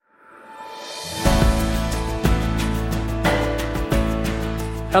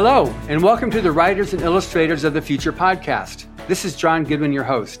Hello, and welcome to the Writers and Illustrators of the Future podcast. This is John Goodwin, your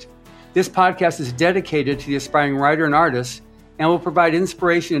host. This podcast is dedicated to the aspiring writer and artist and will provide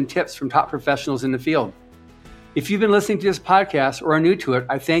inspiration and tips from top professionals in the field. If you've been listening to this podcast or are new to it,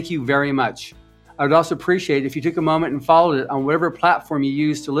 I thank you very much. I would also appreciate if you took a moment and followed it on whatever platform you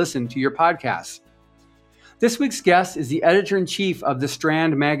use to listen to your podcasts. This week's guest is the editor-in-chief of The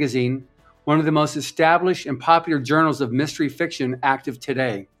Strand magazine, one of the most established and popular journals of mystery fiction active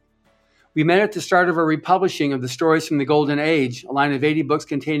today. We met at the start of our republishing of the Stories from the Golden Age, a line of 80 books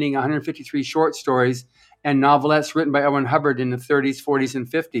containing 153 short stories and novelettes written by Elwyn Hubbard in the 30s, 40s, and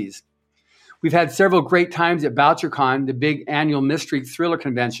 50s. We've had several great times at BoucherCon, the big annual mystery thriller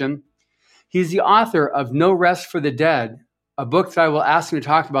convention. He's the author of No Rest for the Dead, a book that I will ask him to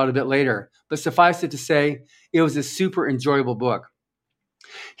talk about a bit later, but suffice it to say, it was a super enjoyable book.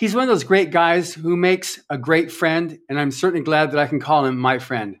 He's one of those great guys who makes a great friend, and I'm certainly glad that I can call him my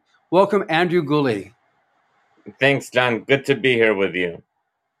friend. Welcome, Andrew Gooley. Thanks, John. Good to be here with you.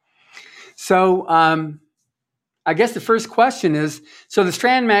 So I guess the first question is, so the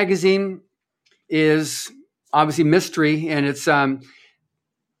Strand magazine is obviously mystery, and it's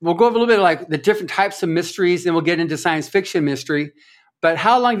we'll go over a little bit like the different types of mysteries, then we'll get into science fiction mystery. But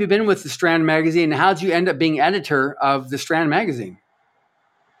how long have you been with the Strand magazine, and how did you end up being editor of the Strand magazine?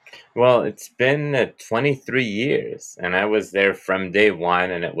 Well, it's been 23 years, and I was there from day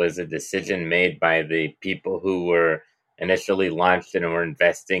one, and it was a decision made by the people who were initially launched it and were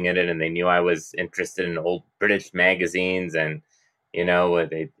investing in it, and they knew I was interested in old British magazines, and, you know,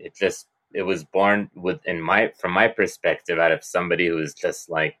 it was born from my perspective, out of somebody who was just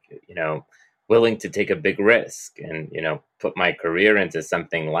like, you know, willing to take a big risk and, you know, put my career into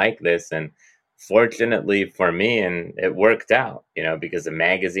something like this. And fortunately for me, and it worked out, you know, because the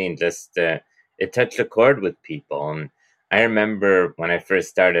magazine just, it touched a chord with people. And I remember when I first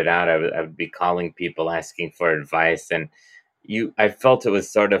started out, I would be calling people asking for advice. And I felt it was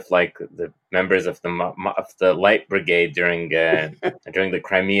sort of like the members of the Light Brigade during the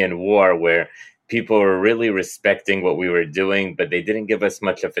Crimean War, where people were really respecting what we were doing, but they didn't give us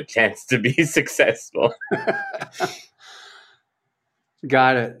much of a chance to be successful.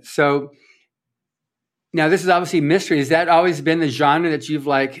 Got it. So now this is obviously mystery. Has that always been the genre that you've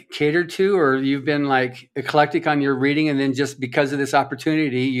like catered to, or you've been like eclectic on your reading, and then just because of this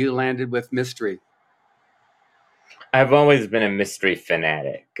opportunity, you landed with mystery? I've always been a mystery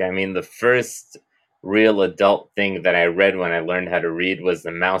fanatic. I mean, the first real adult thing that I read when I learned how to read was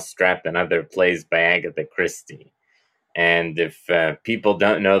The Mousetrap and Other Plays by Agatha Christie. And if people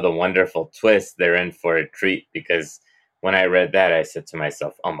don't know the wonderful twist, they're in for a treat, because when I read that, I said to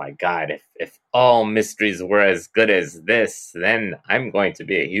myself, oh my God, if all mysteries were as good as this, then I'm going to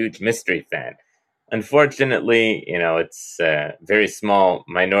be a huge mystery fan. Unfortunately, you know, it's a very small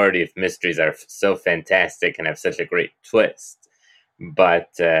minority of mysteries are so fantastic and have such a great twist. But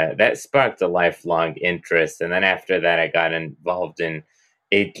that sparked a lifelong interest. And then after that, I got involved in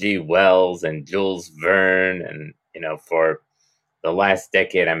H.G. Wells and Jules Verne. And, you know, for the last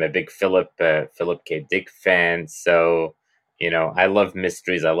decade, I'm a big Philip K. Dick fan. So, you know, I love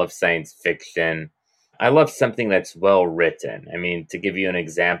mysteries. I love science fiction. I love something that's well written. I mean, to give you an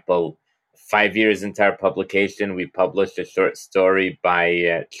example, 5 years into our publication, we published a short story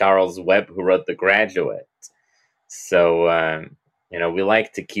by Charles Webb, who wrote The Graduate. So, you know, we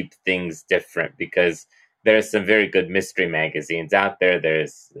like to keep things different, because there's some very good mystery magazines out there.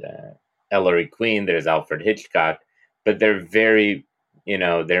 There's Ellery Queen, there's Alfred Hitchcock, but they're very, you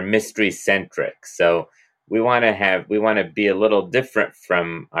know, they're mystery centric. So we want to be a little different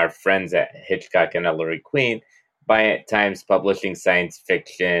from our friends at Hitchcock and Ellery Queen by at times publishing science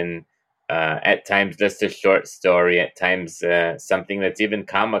fiction, at times just a short story, at times something that's even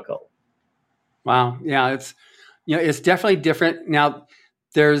comical. Wow. Yeah, it's definitely different. Now,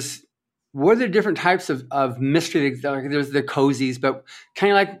 what are the different types of mystery? There's the cozies, but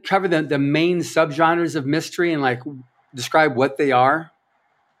kind of like cover the main subgenres of mystery and like describe what they are.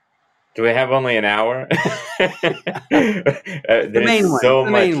 Do we have only an hour? There's so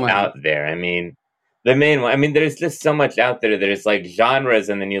much out there. I mean, the main one. I mean, there's just so much out there. There's like genres,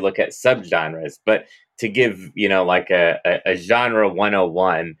 and then you look at subgenres. But to give, you know, like a genre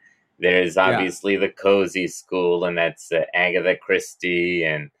 101, there's obviously the cozy school, and that's Agatha Christie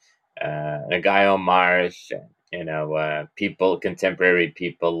and Guy Marsh, you know, contemporary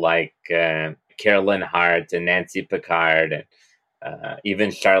people like Carolyn Hart and Nancy Pickard, and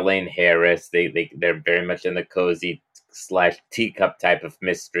even Charlaine Harris. They're very much in the cozy / teacup type of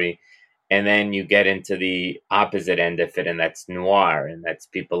mystery. And then you get into the opposite end of it, and that's noir, and that's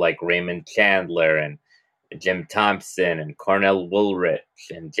people like Raymond Chandler and Jim Thompson and Cornell Woolrich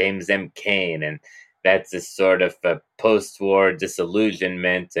and James M. Cain, and that's a sort of a post-war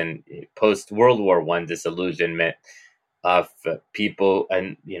disillusionment and post-World War I disillusionment of people,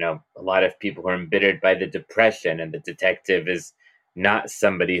 and a lot of people who are embittered by the Depression, and the detective is not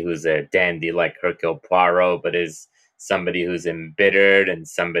somebody who's a dandy like Hercule Poirot, but is somebody who's embittered and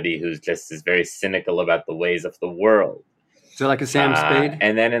somebody who's just is very cynical about the ways of the world. So like a Sam Spade?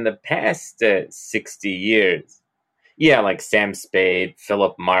 And then in the past 60 years, yeah, like Sam Spade,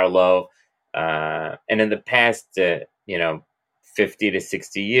 Philip Marlowe, and in the past, 50 to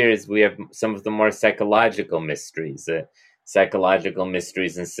 60 years, we have some of the more psychological mysteries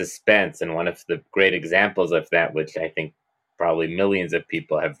and suspense. And one of the great examples of that, which I think probably millions of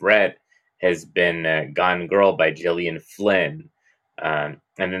people have read, has been Gone Girl by Gillian Flynn. And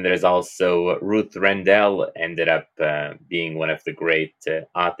then there's also Ruth Rendell ended up being one of the great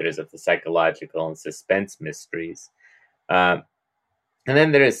authors of the psychological and suspense mysteries. And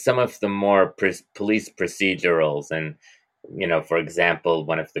then there is some of the more police procedurals. And, for example,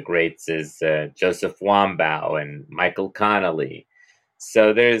 one of the greats is Joseph Wambaugh and Michael Connelly.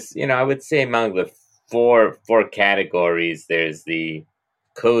 So there's, I would say among the four categories, there's the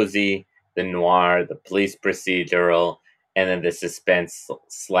cozy, the noir, the police procedural, and then the suspense /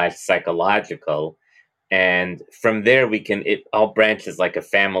 psychological. And from there, it all branches like a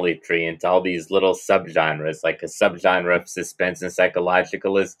family tree into all these little subgenres. Like a subgenre of suspense and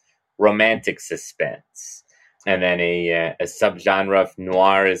psychological is romantic suspense. And then a subgenre of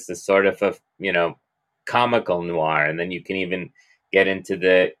noir is the sort of comical noir. And then you can even get into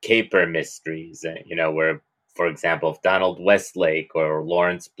the caper mysteries, where, for example, Donald Westlake or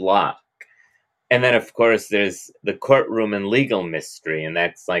Lawrence Block. And then, of course, there's the courtroom and legal mystery, and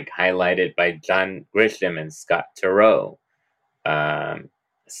that's like highlighted by John Grisham and Scott Turow.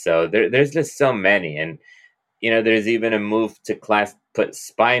 So there's just so many. And, there's even a move to put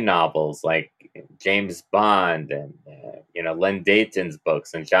spy novels like James Bond and, Len Deighton's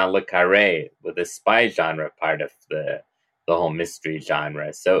books and Jean Le Carré with the spy genre part of the whole mystery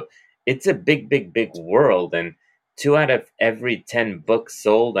genre. So it's a big, big, big world. And 2 out of every 10 books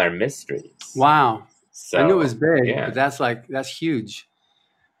sold are mysteries. Wow. So, I knew it was big, yeah. but that's huge.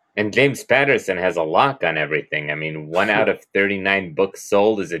 And James Patterson has a lock on everything. I mean, 1 out of 39 books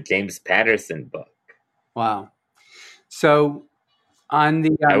sold is a James Patterson book. Wow. So on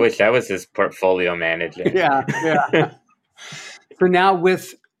the... I wish I was his portfolio manager. Yeah. So now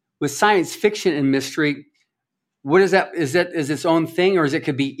with science fiction and mystery, what is that? Is its own thing, or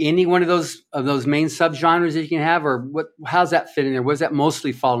could be any one of those main subgenres that you can have, or how's that fit in there? What does that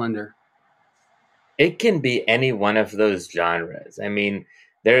mostly fall under? It can be any one of those genres. I mean,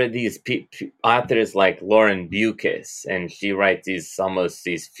 there are these authors like Lauren Bukis, and she writes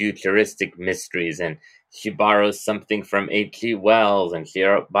these futuristic mysteries, and she borrows something from H.G. Wells, and she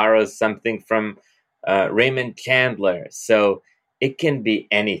borrows something from Raymond Chandler. So it can be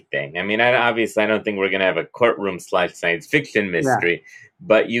anything. I mean, I don't think we're going to have a courtroom / science fiction mystery,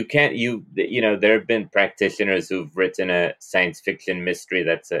 but there have been practitioners who've written a science fiction mystery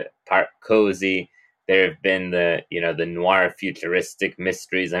that's a part cozy. There have been the noir futuristic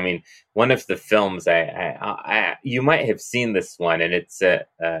mysteries. I mean, one of the films you might have seen this one, and it's a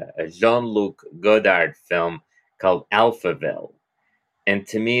Jean-Luc Godard film called Alphaville. And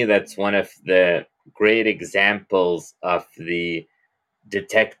to me, that's one of the great examples of the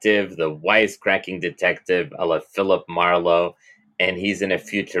detective, the wisecracking detective a la Philip Marlowe, and he's in a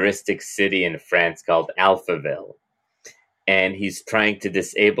futuristic city in France called Alphaville. And he's trying to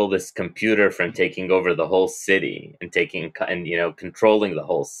disable this computer from taking over the whole city and controlling the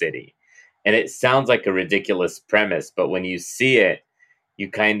whole city. And it sounds like a ridiculous premise, but when you see it,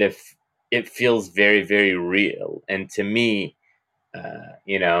 it feels very, very real. And to me,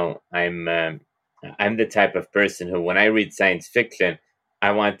 I'm the type of person who, when I read science fiction, I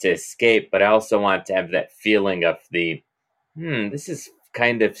want to escape, but I also want to have that feeling of this is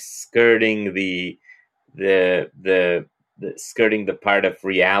kind of skirting the skirting the part of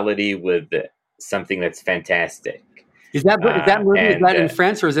reality with something that's fantastic. Is that movie in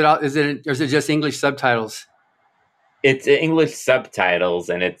French, or is it just English subtitles? It's English subtitles,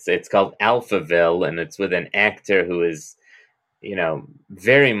 and it's called Alphaville, and it's with an actor who is,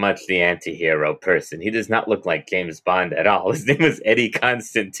 very much the anti-hero person. He does not look like James Bond at all. His name was Eddie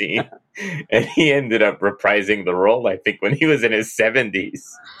Constantine, and he ended up reprising the role, I think, when he was in his 70s.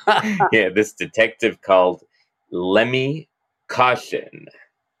 Yeah, this detective called Lemmy Caution.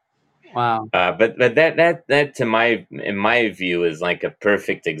 Wow. But that in my view, is like a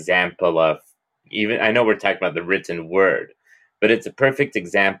perfect example of, even, I know we're talking about the written word, but it's a perfect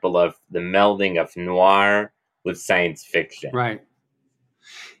example of the melding of noir with science fiction. Right.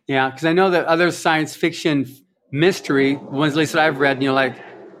 Yeah, because I know that other science fiction mystery ones, at least that I've read, like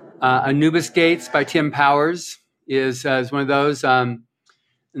Anubis Gates by Tim Powers is one of those. And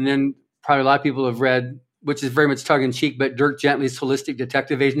then probably a lot of people have read, which is very much tongue-in-cheek, but Dirk Gently's Holistic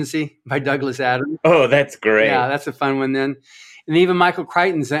Detective Agency by Douglas Adams. Oh, that's great. Yeah, that's a fun one then. And even Michael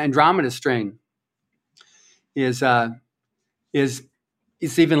Crichton's Andromeda Strain is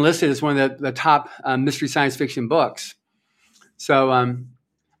it's even listed as one of the top mystery science fiction books. So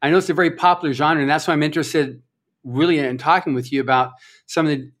I know it's a very popular genre, and that's why I'm interested really in talking with you about some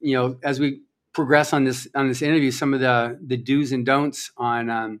of the, as we progress on this interview, some of the do's and don'ts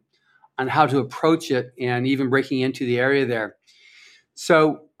on how to approach it and even breaking into the area there.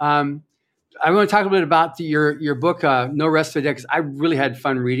 So I want to talk a little bit about your book, No Rest for the Dead, because I really had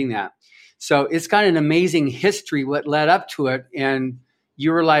fun reading that. So it's got an amazing history, what led up to it, and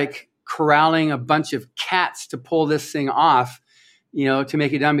you were like corralling a bunch of cats to pull this thing off, to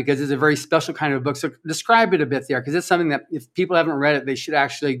make it done, because it's a very special kind of book. So describe it a bit there, because it's something that if people haven't read it, they should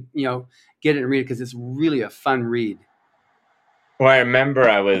actually, get it and read it, because it's really a fun read. Well, I remember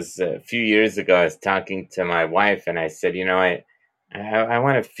a few years ago, I was talking to my wife and I said, I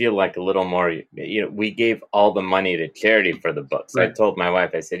want to feel like a little more, we gave all the money to charity for the book. So right. I told my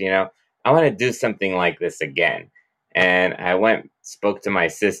wife, I said, I want to do something like this again. And I spoke to my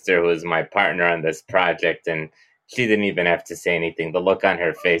sister, who was my partner on this project, and she didn't even have to say anything. The look on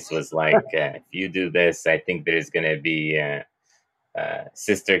her face was like, if you do this, I think there's going to be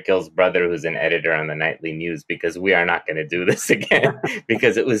sister kills brother, who's an editor on the Nightly News, because we are not going to do this again,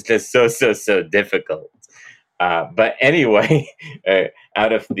 because it was just so difficult. But anyway,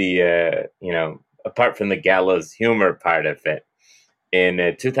 out of the, apart from the gallows humor part of it,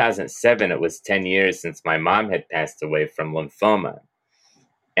 in 2007, it was 10 years since my mom had passed away from lymphoma.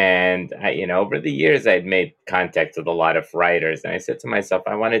 And, over the years, I'd made contact with a lot of writers. And I said to myself,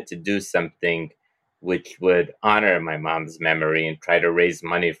 I wanted to do something which would honor my mom's memory and try to raise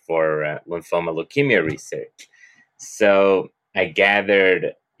money for lymphoma leukemia research. So I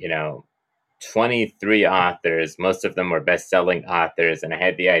gathered, 23 authors. Most of them were best-selling authors. And I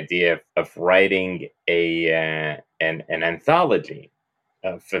had the idea of writing an anthology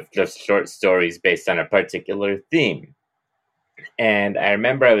of just short stories based on a particular theme. And I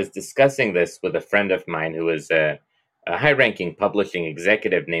remember I was discussing this with a friend of mine who was a high-ranking publishing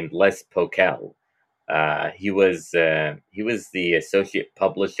executive named Les Pokel. He was the associate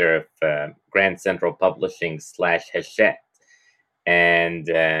publisher of Grand Central Publishing / Hachette. And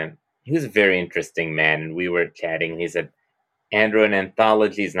he was a very interesting man. And we were chatting. He said, Andrew, an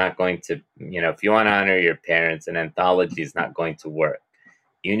anthology is not going to, if you want to honor your parents, an anthology is not going to work.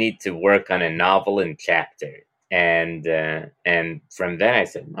 You need to work on a novel in chapters. And from then I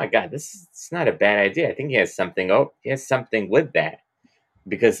said, my God, it's not a bad idea. I think he has something with that.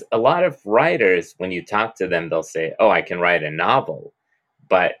 Because a lot of writers, when you talk to them, they'll say, oh, I can write a novel.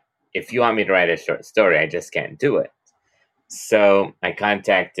 But if you want me to write a short story, I just can't do it. So I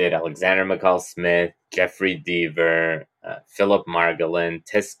contacted Alexander McCall Smith, Jeffrey Deaver, Philip Margolin,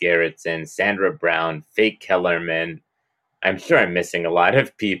 Tess Gerritsen, Sandra Brown, Faye Kellerman. I'm sure I'm missing a lot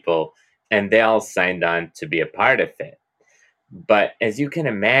of people, and they all signed on to be a part of it. But as you can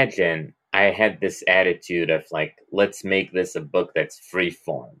imagine, I had this attitude of like, let's make this a book that's free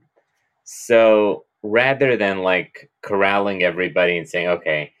form. So rather than like corralling everybody and saying,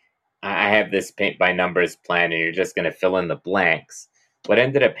 okay, I have this paint by numbers plan and you're just going to fill in the blanks, what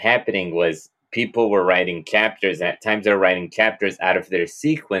ended up happening was people were writing chapters, and at times they were writing chapters out of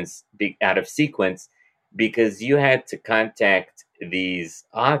sequence, because you had to contact these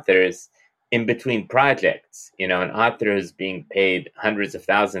authors in between projects. An author who's being paid hundreds of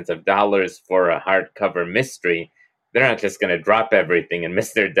thousands of dollars for a hardcover mystery, they're not just going to drop everything and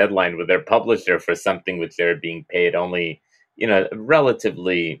miss their deadline with their publisher for something which they're being paid only, a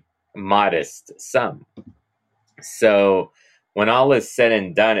relatively modest sum. So when all is said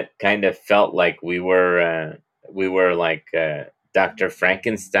and done, it kind of felt like we were like Dr.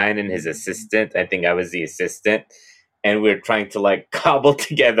 Frankenstein and his assistant. I think I was the assistant. And we were trying to like cobble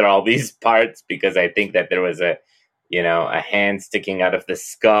together all these parts, because I think that there was a hand sticking out of the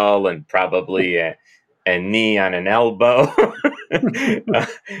skull and probably a knee on an elbow.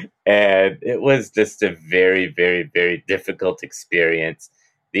 And it was just a very, very, very difficult experience.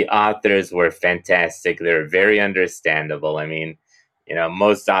 The authors were fantastic. They were very understandable. I mean,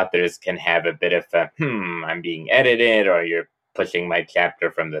 most authors can have a bit of I'm being edited, or you're pushing my chapter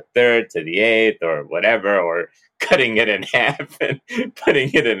from the 3rd to the 8th or whatever, or cutting it in half and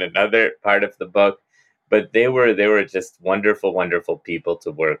putting it in another part of the book. But they were just wonderful, wonderful people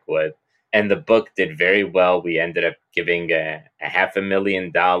to work with. And the book did very well. We ended up giving a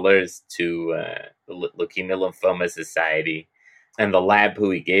 $500,000 to the Leukemia Lymphoma Society. And the lab who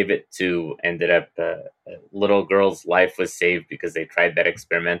we gave it to ended up, a little girl's life was saved because they tried that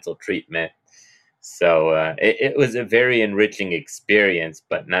experimental treatment. So it was a very enriching experience,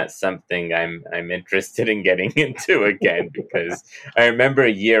 but not something I'm interested in getting into again. Because I remember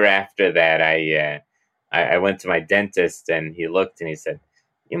a year after that, I went to my dentist and he looked and he said,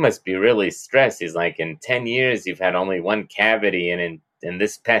 "You must be really stressed." He's like, "In 10 years, you've had only one cavity, and in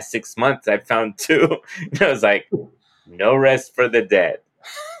this past 6 months, I found two." And I was like, no rest for the dead.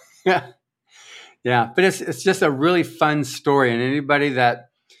 Yeah, but it's just a really fun story, and anybody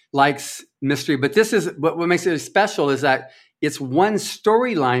that likes mystery. But this is what makes it special is that it's one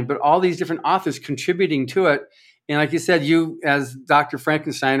storyline, but all these different authors contributing to it. And like you said, you as Dr.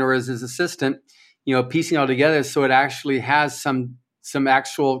 Frankenstein or as his assistant, piecing it all together so it actually has some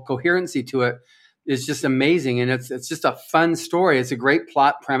actual coherency to it is just amazing. And it's just a fun story. It's a great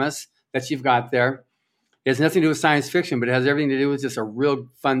plot premise that you've got there. It has nothing to do with science fiction, but it has everything to do with just a real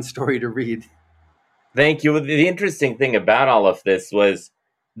fun story to read. Thank you. The interesting thing about all of this was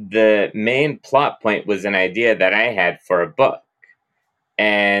the main plot point was an idea that I had for a book.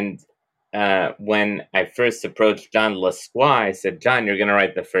 And when I first approached John Lasqua, I said, "John, you're going to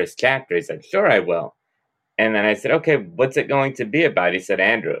write the first chapter." He said, "Sure, I will." And then I said, "Okay, what's it going to be about?" He said,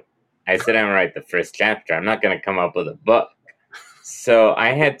 "Andrew," I said, "I'm going to write the first chapter. I'm not going to come up with a book." So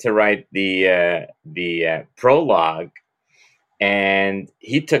I had to write the prologue, and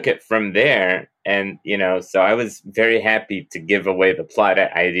he took it from there. And, so I was very happy to give away the plot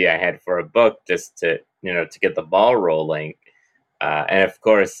idea I had for a book just to get the ball rolling. And of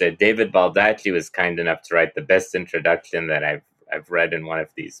course, David Baldacci was kind enough to write the best introduction that I've read in one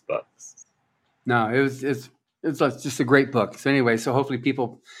of these books. No, it's just a great book. So anyway, so hopefully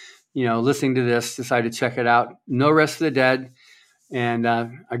people, listening to this decide to check it out. No Rest for the Dead. And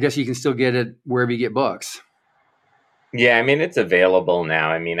I guess you can still get it wherever you get books. Yeah, I mean, it's available now.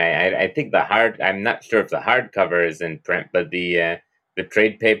 I mean, I think I'm not sure if the hardcover is in print, but the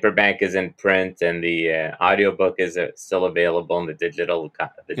trade paperback is in print, and the audiobook is still available, and the digital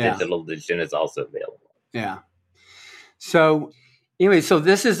edition is also available. Yeah. So anyway, so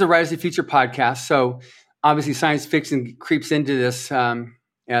this is the Writers of the Future podcast. So obviously science fiction creeps into this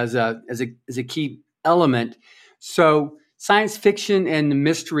as a key element. So science fiction and the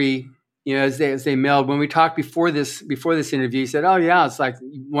mystery, as they meld. When we talked before this interview, you said, "Oh yeah, it's like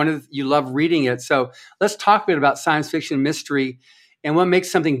you love reading it." So let's talk a bit about science fiction mystery and what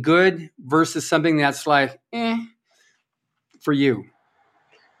makes something good versus something that's like, for you.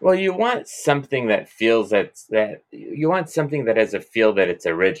 Well, you want something that feels you want something that has a feel that it's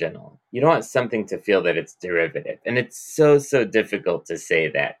original. You don't want something to feel that it's derivative. And it's so difficult to say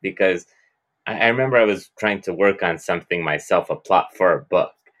that, because I remember I was trying to work on something myself, a plot for a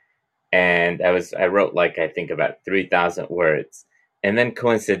book. And I wrote I think about 3,000 words. And then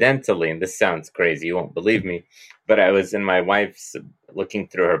coincidentally, and this sounds crazy, you won't believe me, but I was in my wife's looking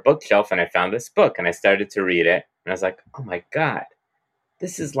through her bookshelf and I found this book and I started to read it. And I was like, "Oh my God,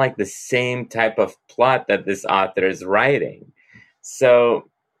 this is like the same type of plot that this author is writing." So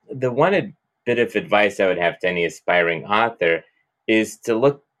the one bit of advice I would have to any aspiring author is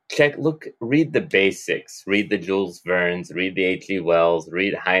to read the basics, read the Jules Verne's, read the H.G. Wells,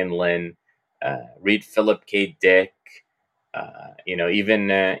 read Heinlein, read Philip K. Dick,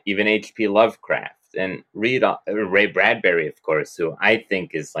 even H.P. Lovecraft, and read Ray Bradbury, of course, who I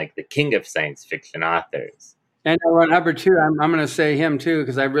think is like the king of science fiction authors. And Ron Hubbard too. I'm going to say him too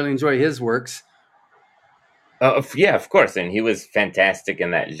because I really enjoy his works. Yeah, of course, and he was fantastic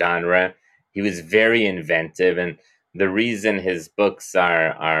in that genre. He was very inventive, and the reason his books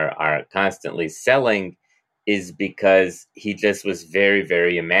are constantly selling is because he just was very,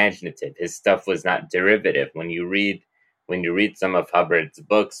 very imaginative. His stuff was not derivative. When you read some of Hubbard's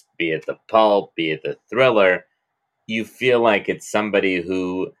books, be it the pulp, be it the thriller, you feel like it's somebody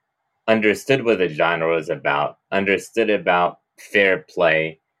who understood what the genre was about, understood about fair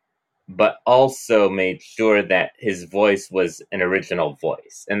play, but also made sure that his voice was an original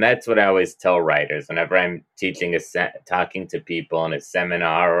voice. And that's what I always tell writers whenever I'm talking to people in a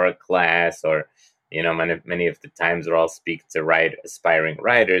seminar or a class, or many of the times where I'll speak to aspiring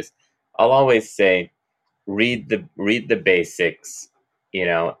writers, I'll always say, read the basics,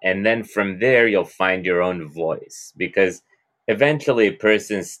 and then from there you'll find your own voice, because eventually a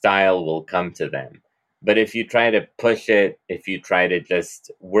person's style will come to them. But if you try to push it, if you try to just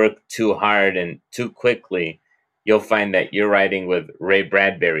work too hard and too quickly, you'll find that you're writing with Ray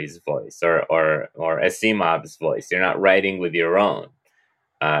Bradbury's voice or Asimov's voice. You're not writing with your own.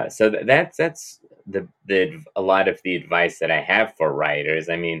 So that's the a lot of the advice that I have for writers.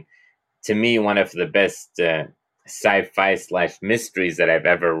 I mean, to me, one of the best sci-fi / mysteries that I've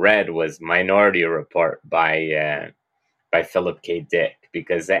ever read was Minority Report by Philip K. Dick,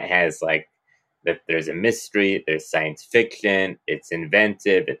 because that has like that there's a mystery, there's science fiction, it's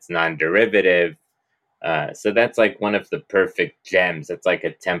inventive, it's non-derivative. So that's like one of the perfect gems. It's like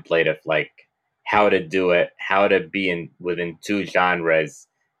a template of like how to do it, how to be within two genres,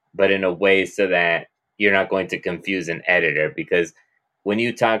 but in a way so that you're not going to confuse an editor. Because when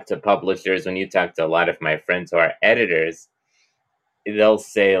you talk to publishers, when you talk to a lot of my friends who are editors,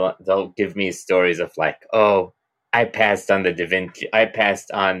 they'll give me stories of like, oh, I passed on the Da Vinci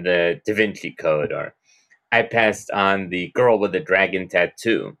Code, or I passed on the girl with the dragon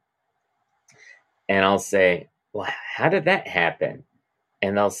tattoo. And I'll say, well, how did that happen?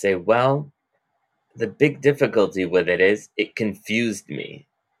 And they'll say, well, the big difficulty with it is it confused me.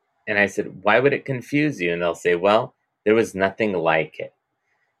 And I said, why would it confuse you? And they'll say, well, there was nothing like it.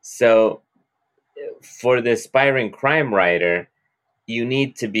 So for the aspiring crime writer, you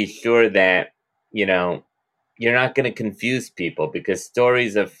need to be sure that, you're not going to confuse people, because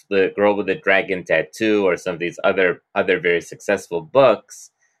stories of the girl with the dragon tattoo or some of these other very successful books,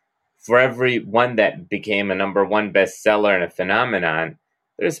 for every one that became a #1 bestseller and a phenomenon,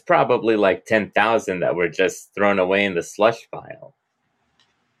 there's probably like 10,000 that were just thrown away in the slush pile.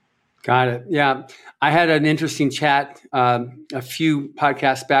 Got it. Yeah. I had an interesting chat a few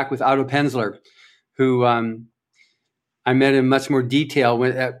podcasts back with Otto Penzler, who I met in much more detail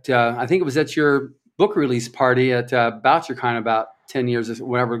at, I think it was at your book release party at BoucherCon about 10 years or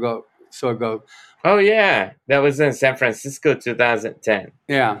whatever ago. Oh, yeah. That was in San Francisco, 2010.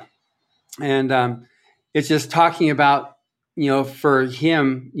 Yeah. And it's just talking about, for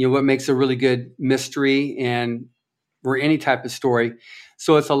him, what makes a really good mystery and or any type of story.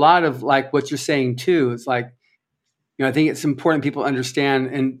 So it's a lot of like what you're saying too. It's like, I think it's important people understand.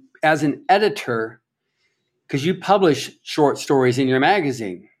 And as an editor, because you publish short stories in your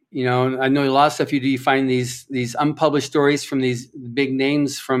magazine, I know a lot of stuff you do. You find these unpublished stories from these big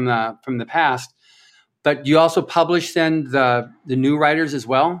names from the past, but you also publish then the new writers as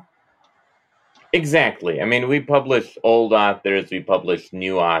well. Exactly. I mean, we publish old authors, we publish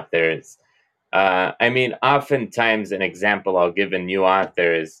new authors. I mean, oftentimes an example I'll give in new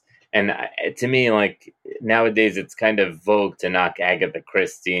authors, and to me, like nowadays, it's kind of vogue to knock Agatha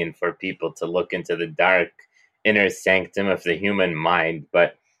Christie and for people to look into the dark inner sanctum of the human mind.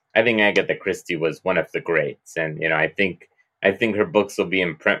 But I think Agatha Christie was one of the greats, and I think her books will be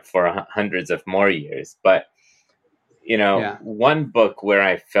in print for hundreds of more years. But One book where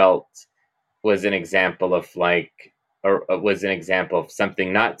I felt was an example of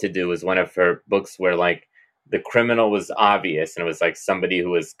something not to do was one of her books where like the criminal was obvious, and it was like somebody who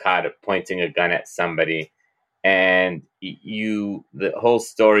was caught pointing a gun at somebody, and the whole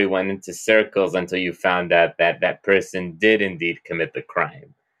story went into circles until you found out that person did indeed commit the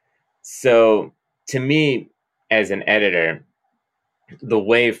crime. So to me, as an editor, the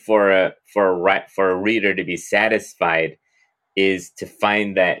way for a reader to be satisfied is to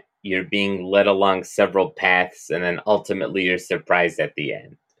find that you're being led along several paths, and then ultimately you're surprised at the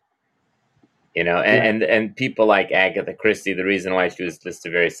end. And people like Agatha Christie, the reason why she was just a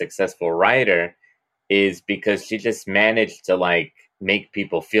very successful writer is because she just managed to like make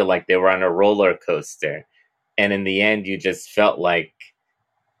people feel like they were on a roller coaster. And in the end, you just felt like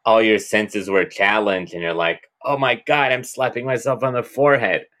all your senses were challenged, and you're like, oh my God, I'm slapping myself on the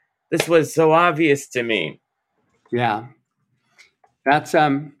forehead. This was so obvious to me. Yeah. That's,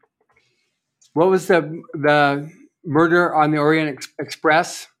 what was the Murder on the Orient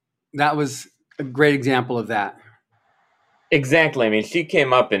Express? That was a great example of that. Exactly. I mean, she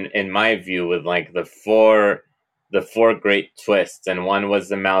came up in my view with like the four great twists, and one was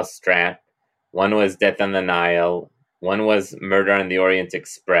The Mousetrap, one was Death on the Nile, one was Murder on the Orient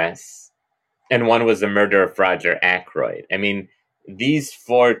Express, and one was The Murder of Roger Ackroyd. I mean, these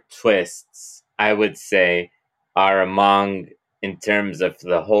 4 twists, I would say, are among, in terms of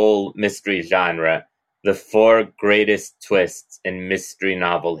the whole mystery genre, the 4 greatest twists in mystery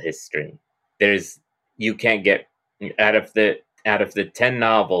novel history. You can't get out of the 10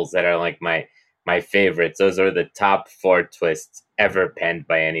 novels that are like my favorites. Those are the top 4 twists ever penned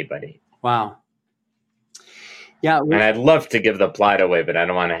by anybody. Wow. Yeah. And I'd love to give the plot away, but I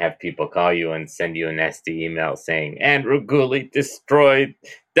don't want to have people call you and send you a nasty email saying Andrew Gooley destroyed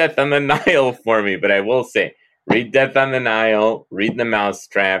Death on the Nile for me. But I will say, read Death on the Nile, read The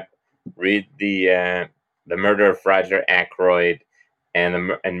Mousetrap, read the The Murder of Roger Ackroyd,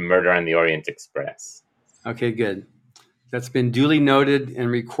 and Murder on the Orient Express. Okay, good. That's been duly noted and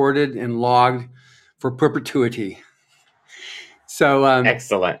recorded and logged for perpetuity. So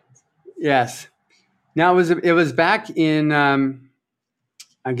excellent. Yes. Now it was back in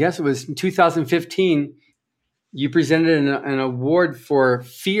I guess it was in 2015. You presented an award for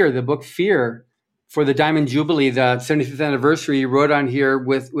Fear, the book Fear, for the Diamond Jubilee, the 75th anniversary. You wrote on here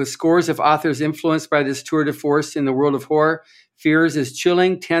with scores of authors influenced by this tour de force in the world of horror. Fear is as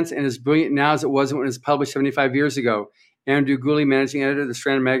chilling, tense, and as brilliant now as it was when it was published 75 years ago. Andrew Gooley, managing editor of the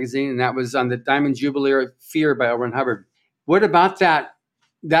Strand Magazine, and that was on the Diamond Jubilee of Fear by L. Ron Hubbard. What about that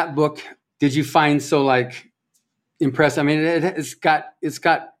book did you find so impressive? I mean, it's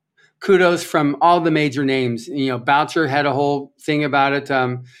got kudos from all the major names. You know, Boucher had a whole thing about it.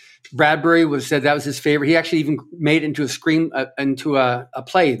 Bradbury said that was his favorite. He actually even made it into a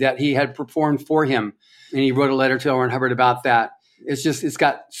play that he had performed for him, and he wrote a letter to L. Ron Hubbard about that. It's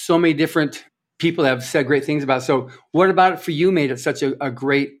got so many different people that have said great things about it. So, what about it for you made it such a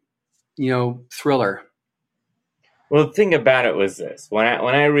great, thriller? Well, the thing about it was this. When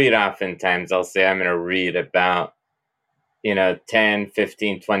I read, oftentimes I'll say I'm going to read about 10,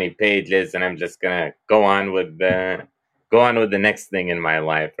 15, 20 pages, and I'm just going to go on with the next thing in my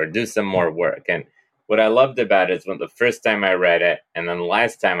life or do some more work. And what I loved about it is when the first time I read it and then the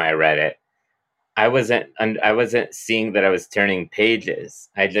last time I read it, I wasn't seeing that I was turning pages.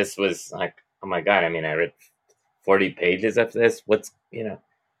 I just was like, oh my God, I mean, I read 40 pages of this. This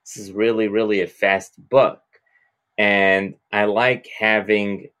is really, really a fast book. And I like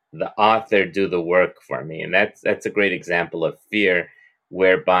having the author do the work for me. And that's a great example of Fear,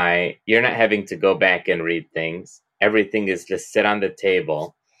 whereby you're not having to go back and read things. Everything is just sit on the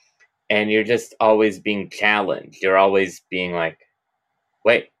table, and you're just always being challenged. You're always being like,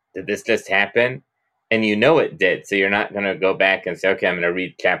 wait, did this just happen? And it did. So you're not going to go back and say, okay, I'm going to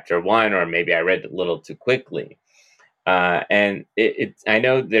read chapter 1, or maybe I read it a little too quickly. And I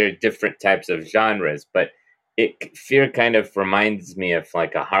know there are different types of genres, but Fear kind of reminds me of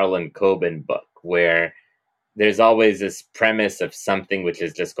like a Harlan Coben book, where there's always this premise of something which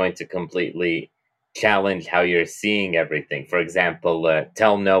is just going to completely challenge how you're seeing everything. For example,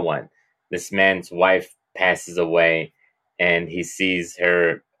 Tell No One. This man's wife passes away, and he sees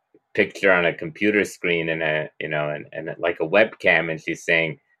her picture on a computer screen and like a webcam, and she's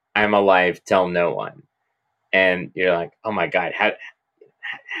saying, "I'm alive, tell no one." And you're like, "Oh my God,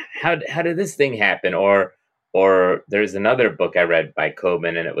 how did this thing happen?" Or there's another book I read by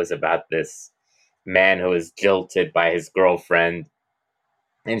Coben, and it was about this man who was jilted by his girlfriend,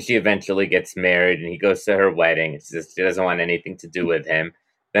 and she eventually gets married, and he goes to her wedding. She doesn't want anything to do with him.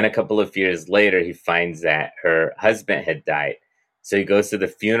 Then a couple of years later, he finds that her husband had died. So he goes to the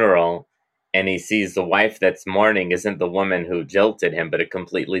funeral, and he sees the wife that's mourning isn't the woman who jilted him, but a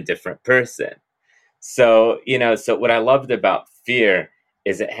completely different person. So what I loved about Fear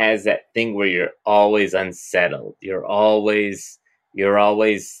is it has that thing where you're always unsettled. You're always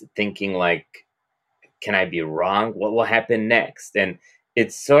thinking like, can I be wrong? What will happen next? And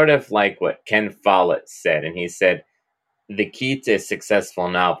it's sort of like what Ken Follett said. And he said, the key to a successful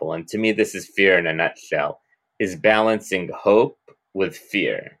novel, and to me this is Fear in a nutshell, is balancing hope with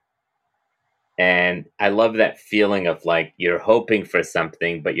fear. And I love that feeling of like you're hoping for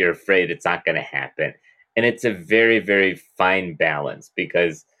something, but you're afraid it's not going to happen. And it's a very, very fine balance,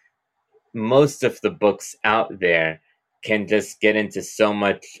 because most of the books out there can just get into so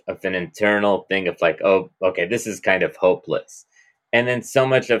much of an internal thing of like, oh, okay, this is kind of hopeless. And then so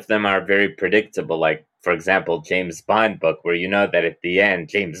much of them are very predictable. Like, for example, James Bond book, where that at the end,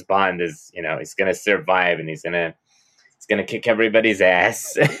 James Bond is, he's going to survive and he's going to kick everybody's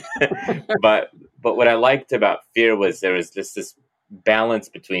ass. But what I liked about Fear was there was just this balance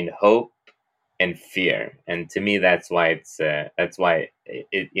between hope and fear. And to me, that's why it's a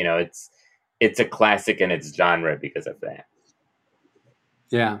classic in its genre because of that.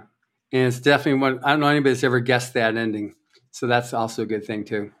 Yeah. And it's definitely I don't know anybody that's ever guessed that ending. So that's also a good thing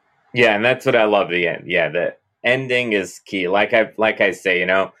too. Yeah. And that's what I love, the end. Yeah. The ending is key. Like I say,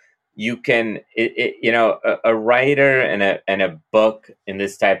 you can, a writer and a book in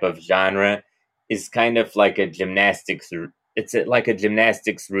this type of genre is kind of like a gymnastics. It's like a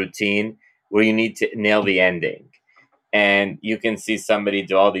gymnastics routine where you need to nail the ending. And you can see somebody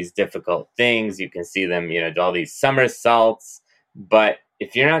do all these difficult things. You can see them, do all these somersaults. But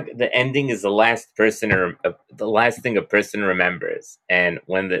if you're not, the ending is the last thing a person remembers. And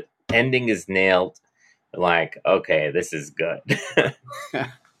when the ending is nailed, like, okay, this is good.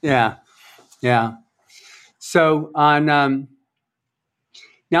 Yeah. So on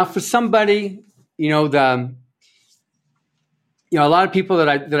now for somebody, A lot of people that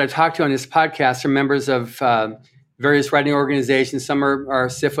I talk to on this podcast are members of various writing organizations. Some are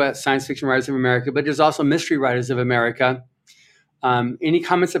SFWA, Science Fiction Writers of America, but there's also Mystery Writers of America. Any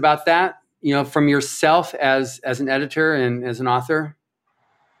comments about that? From yourself as an editor and as an author?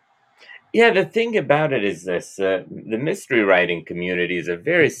 Yeah, the thing about it is this: the mystery writing community is a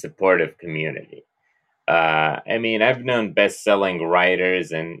very supportive community. I've known best-selling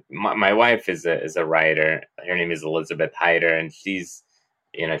writers, and my wife is a writer. Her name is Elizabeth Hyder, and she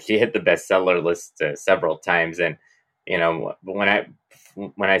hit the bestseller list several times. And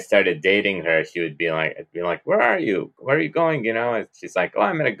when I started dating her, I'd be like, "Where are you? Where are you going?" And she's like, "Oh,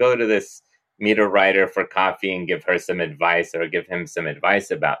 I'm going to go to this meet a writer for coffee and give her some advice or give him some advice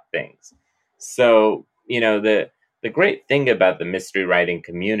about things." So the great thing about the mystery writing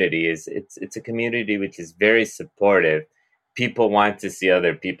community is it's a community which is very supportive. People want to see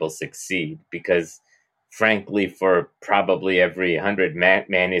other people succeed because, frankly, for probably every 100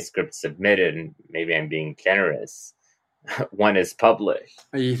 manuscripts submitted, and maybe I'm being generous, one is published.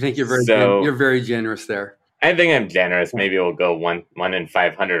 You think you're very generous there? I think I'm generous. Maybe we'll go one in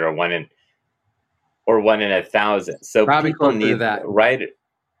 500 or one in 1,000. So probably people need that.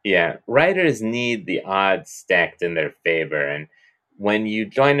 Writers need the odds stacked in their favor. And when you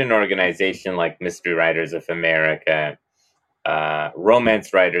join an organization like Mystery Writers of America,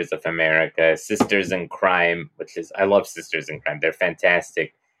 Romance Writers of America, Sisters in Crime, I love Sisters in Crime. They're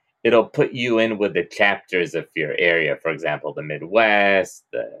fantastic. It'll put you in with the chapters of your area. For example, the Midwest,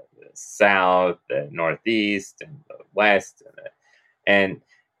 the South, the Northeast, and the West. And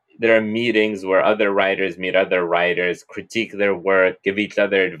there are meetings where other writers meet other writers, critique their work, give each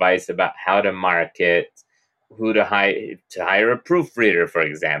other advice about how to market, who to hire a proofreader, for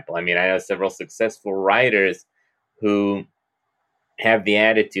example. I know several successful writers who have the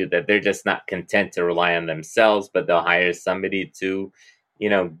attitude that they're just not content to rely on themselves, but they'll hire somebody to,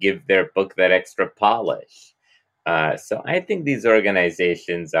 give their book that extra polish. So I think these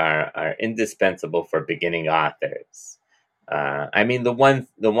organizations are indispensable for beginning authors.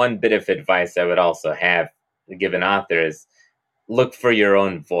 The one bit of advice I would also have to give an author is look for your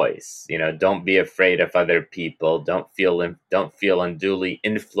own voice. Don't be afraid of other people. Don't feel unduly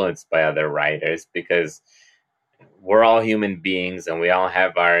influenced by other writers, because we're all human beings and we all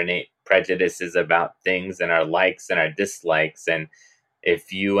have our innate prejudices about things and our likes and our dislikes. And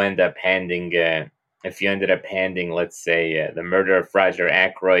if you end up handing, let's say, The Murder of Roger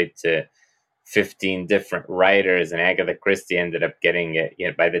Ackroyd to 15 different writers, and Agatha Christie ended up getting it,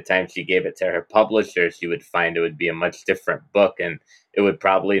 by the time she gave it to her publisher, she would find it would be a much different book, and it would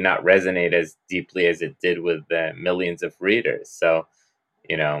probably not resonate as deeply as it did with millions of readers. So,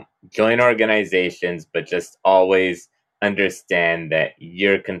 join organizations, but just always understand that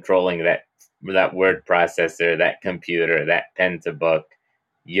you're controlling that word processor, that computer, that pen to book.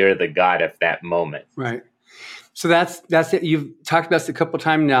 You're the god of that moment. Right. So that's it. You've talked about this a couple of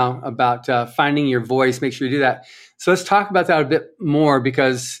times now about finding your voice. Make sure you do that. So let's talk about that a bit more,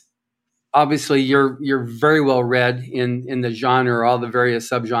 because obviously you're very well read in the genre, all the various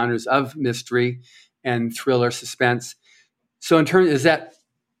subgenres of mystery and thriller, suspense. So in terms, is that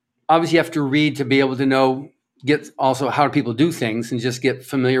obviously you have to read to be able to get also how do people do things, and just get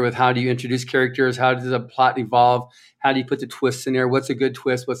familiar with how do you introduce characters, how does a plot evolve, how do you put the twists in there, what's a good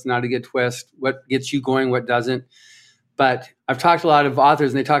twist, what's not a good twist, what gets you going, what doesn't. But I've talked to a lot of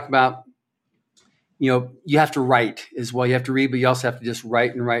authors, and they talk about, you have to write as well. You have to read, but you also have to just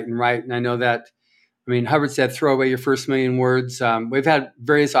write and write and write. And I know that, Hubbard said, throw away your first million words. We've had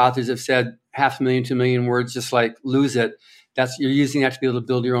various authors have said 500,000 to 1 million words, just like lose it. You're using that to be able to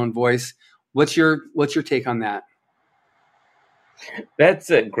build your own voice. What's your take on that? That's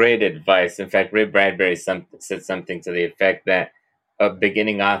a great advice. In fact, Ray Bradbury said something to the effect that a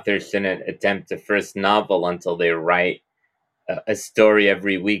beginning author shouldn't attempt a first novel until they write a story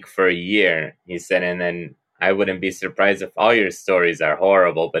every week for a year. He said, and then I wouldn't be surprised if all your stories are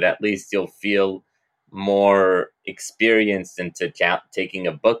horrible, but at least you'll feel more experienced into taking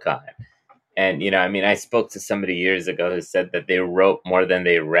a book on. And, I spoke to somebody years ago who said that they wrote more than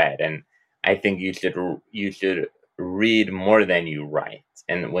they read. And I think you should read more than you write.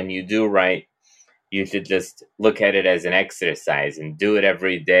 And when you do write, you should just look at it as an exercise and do it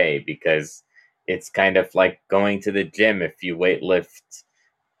every day, because it's kind of like going to the gym. If you weightlift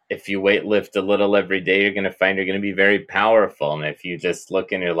a little every day, you're going to find you're going to be very powerful. And if you just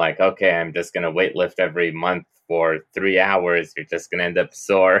look and you're like, okay, I'm just going to weightlift every month for 3 hours, you're just going to end up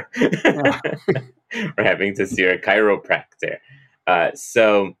sore or having to see a chiropractor.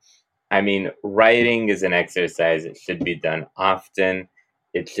 So, writing is an exercise. It should be done often.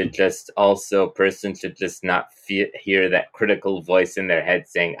 It should just also, a person should just not hear that critical voice in their head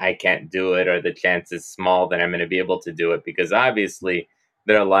saying, I can't do it, or the chance is small that I'm going to be able to do it. Because obviously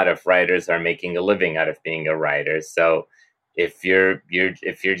there are a lot of writers who are making a living out of being a writer. So if you're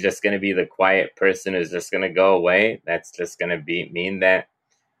just going to be the quiet person who's just going to go away, that's just going to mean that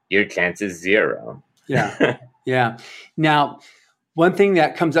your chance is zero. Yeah. Yeah. Now, one thing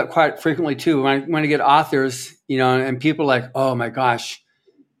that comes up quite frequently too, when I get authors, and people are like, oh my gosh,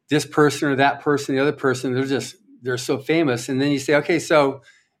 this person or that person, the other person, they're so famous. And then you say, okay, so,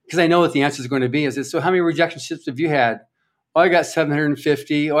 because I know what the answer is going to be, so how many rejection ships have you had? Oh, I got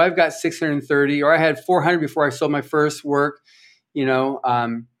 750. Oh, I've got 630. Or I had 400 before I sold my first work.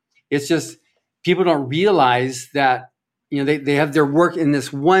 It's just, people don't realize that, they have their work in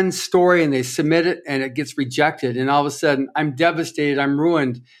this one story and they submit it and it gets rejected. And all of a sudden I'm devastated, I'm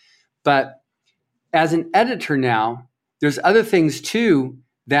ruined. But as an editor now, there's other things too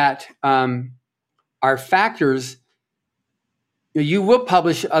that are factors. You will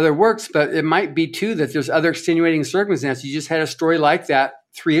publish other works, but it might be too that there's other extenuating circumstances. You just had a story like that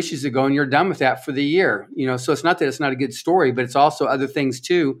 3 issues ago and you're done with that for the year. So it's not that it's not a good story, but it's also other things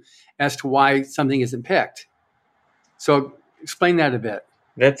too as to why something isn't picked. So explain that a bit.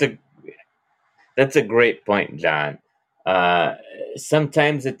 That's a great point, John.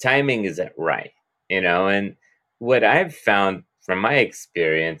 Sometimes the timing isn't right, and what I've found from my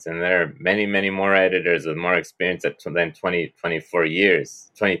experience, and there are many, many more editors with more experience than 20, 24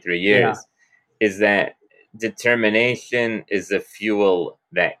 years, 23 years, is that determination is the fuel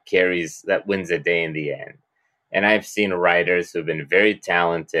that wins a day in the end. And I've seen writers who've been very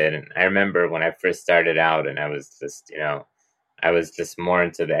talented. And I remember when I first started out and I was just more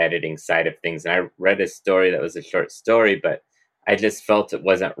into the editing side of things. And I read a story that was a short story, but I just felt it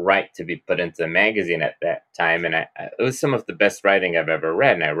wasn't right to be put into a magazine at that time. And it was some of the best writing I've ever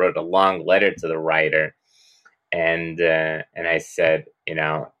read. And I wrote a long letter to the writer. And I said,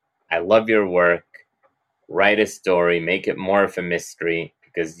 I love your work. Write a story, make it more of a mystery,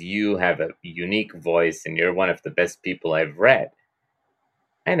 because you have a unique voice and you're one of the best people I've read.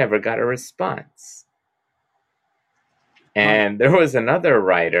 I never got a response. And there was another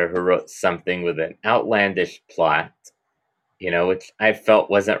writer who wrote something with an outlandish plot, which I felt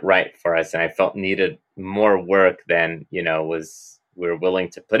wasn't right for us. And I felt needed more work than, we're willing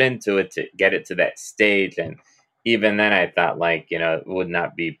to put into it to get it to that stage. And even then I thought it would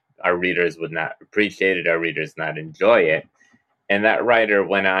not be, our readers would not appreciate it. Our readers not enjoy it. And that writer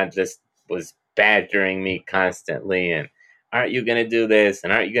went on, just was badgering me constantly. And aren't you going to do this?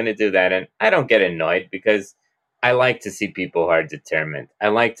 And aren't you going to do that? And I don't get annoyed because I like to see people who are determined. I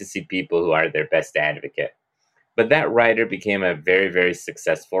like to see people who are their best advocate. But that writer became a very, very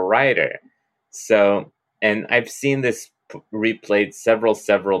successful writer. So, and I've seen this replayed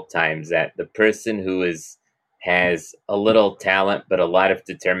several times, that the person who has a little talent but a lot of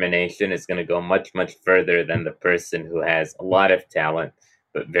determination is going to go much, much further than the person who has a lot of talent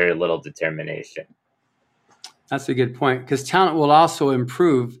but very little determination. That's a good point, because talent will also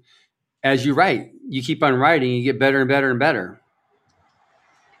improve as you write. You keep on writing, you get better and better and better.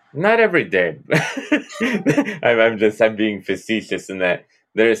 Not every day. I'm being facetious in that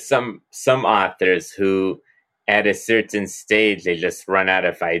there's some authors who, at a certain stage, they just run out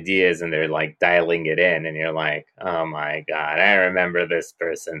of ideas and they're dialing it in, and you're like, oh my God, I remember this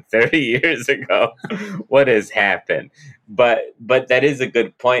person 30 years ago. What has happened? But that is a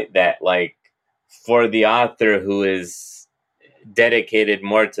good point, that for the author who is dedicated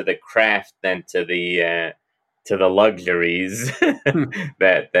more to the craft than to the luxuries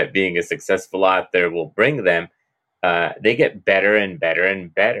that being a successful author will bring them, they get better and better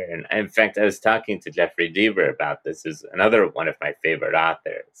and better. And in fact, I was talking to Jeffrey Deaver about this, who's another one of my favorite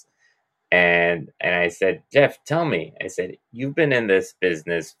authors. And I said, Jeff, tell me, I said, you've been in this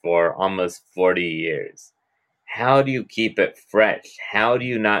business for almost 40 years. How do you keep it fresh? How do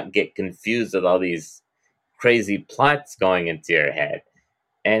you not get confused with all these crazy plots going into your head?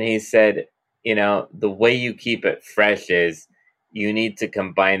 And he said, the way you keep it fresh is you need to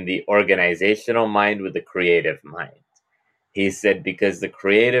combine the organizational mind with the creative mind. He said, because the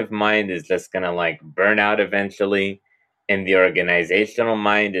creative mind is just going to burn out eventually, and the organizational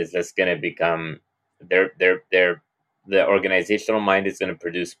mind is just going to become, the organizational mind is going to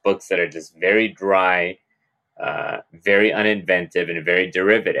produce books that are just very dry, very uninventive, and very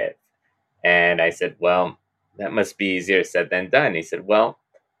derivative. And I said, well, that must be easier said than done. He said, well,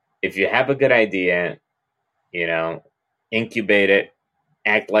 if you have a good idea, incubate it,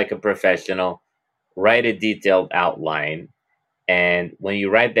 act like a professional, write a detailed outline. And when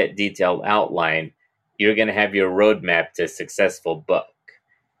you write that detailed outline, you're going to have your roadmap to a successful book.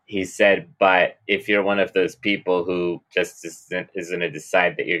 he said, but if you're one of those people who just isn't going to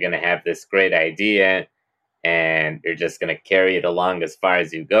decide that you're going to have this great idea and you're just going to carry it along as far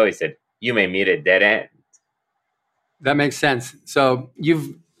as you go, he said, you may meet a dead end. That makes sense. So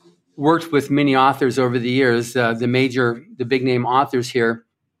you've worked with many authors over the years, the big name authors here.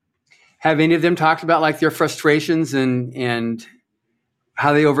 Have any of them talked about like their frustrations and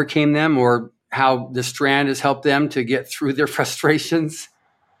how they overcame them, or how the Strand has helped them to get through their frustrations?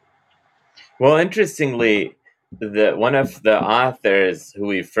 Well, interestingly, one of the authors who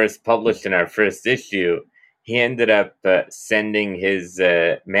we first published in our first issue, he ended up sending his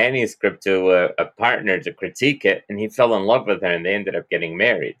manuscript to a partner to critique it, and he fell in love with her, and they ended up getting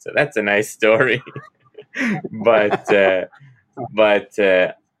married. So that's a nice story. but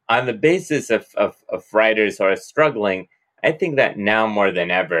on the basis of writers who are struggling, I think that now more than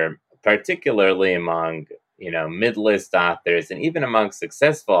ever, particularly among mid-list authors and even among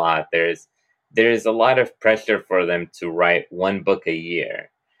successful authors, there is a lot of pressure for them to write one book a year.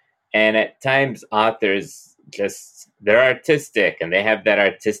 And at times authors they're artistic and they have that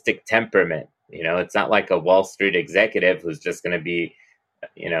artistic temperament. It's not like a Wall Street executive who's just going to be,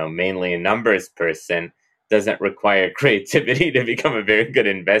 mainly a numbers person. Doesn't require creativity to become a very good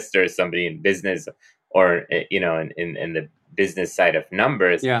investor, somebody in business or, in the business side of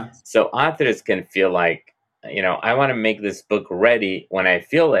numbers. Yeah. So authors can feel like, I want to make this book ready when I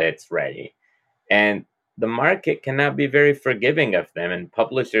feel that it's ready. And the market cannot be very forgiving of them. And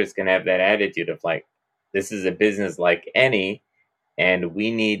publishers can have that attitude of like, this is a business like any, and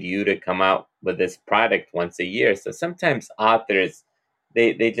we need you to come out with this product once a year. So sometimes authors,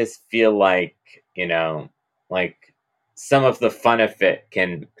 they just feel like, like some of the fun of it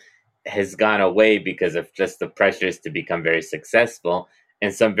has gone away because of just the pressures to become very successful.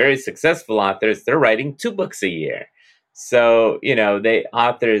 And some very successful authors, they're writing 2 books a year. So,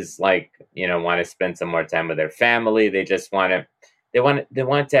 authors like, want to spend some more time with their family. They just want to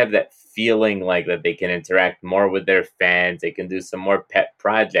have that feeling like that they can interact more with their fans. They can do some more pet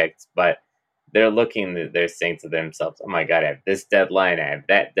projects, but they're saying to themselves, oh my God, I have this deadline. I have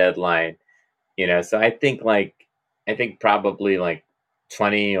that deadline. So I think probably like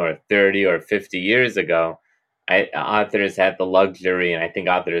 20 or 30 or 50 years ago, authors had the luxury, and I think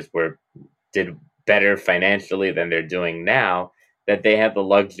authors did better financially than they're doing now, that they had the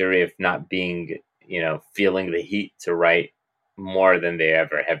luxury of not being, feeling the heat to write more than they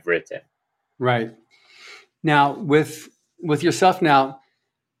ever have written. Right. Now, with yourself now,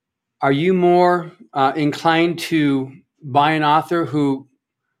 are you more inclined to buy an author who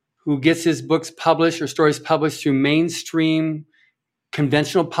gets his books published or stories published through mainstream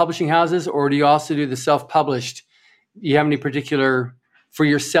conventional publishing houses, or do you also do the self-published? Do you have any particular, for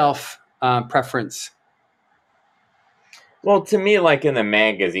yourself, preference? Well, to me, like in the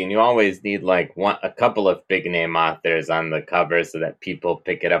magazine, you always need like a couple of big name authors on the cover so that people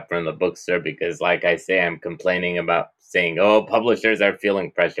pick it up from the bookstore. Because, like I say, I'm complaining about saying, "Oh, publishers are feeling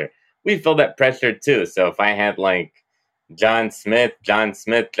pressure." We feel that pressure too. So if I had like John Smith, like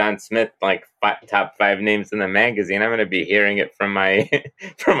top 5 names in the magazine, I'm going to be hearing it from my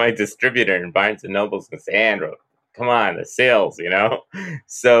from my distributor in Barnes and Noble's and say, "Andrew, come on, the sales,"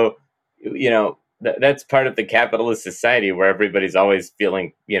 So, that's part of the capitalist society where everybody's always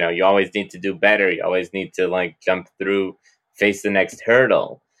feeling, you always need to do better. You always need to like jump through, face the next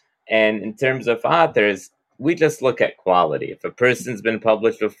hurdle. And in terms of authors, we just look at quality. If a person's been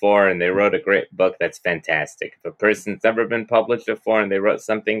published before and they wrote a great book, that's fantastic. If a person's never been published before and they wrote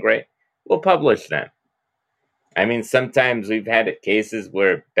something great, we'll publish them. I mean, sometimes we've had cases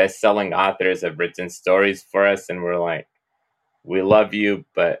where best-selling authors have written stories for us and we're like, we love you,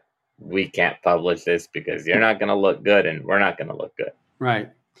 but we can't publish this because you're not going to look good and we're not going to look good.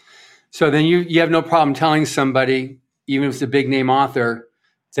 Right. So then you have no problem telling somebody, even if it's a big name author,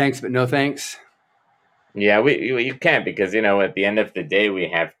 thanks, but no thanks. Yeah, you can't, because, at the end of the day, we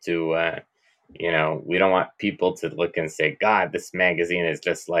have to, we don't want people to look and say, God, this magazine is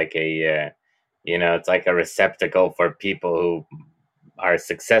just like it's like a receptacle for people who are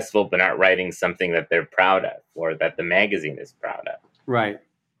successful but aren't writing something that they're proud of or that the magazine is proud of. Right.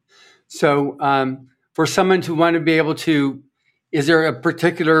 So for someone to want to be able to, is there a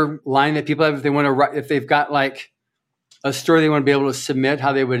particular line that people have if they want to write, if they've got like a story they want to be able to submit,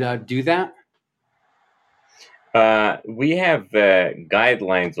 how they would do that? We have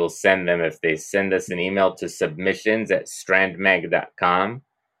guidelines. We'll send them if they send us an email to submissions@strandmag.com.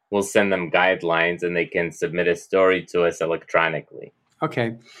 We'll send them guidelines and they can submit a story to us electronically.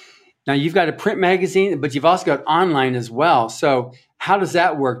 Okay. Now you've got a print magazine, but you've also got online as well. So how does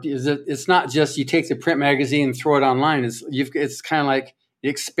that work? It's not just you take the print magazine and throw it online. It's kind of like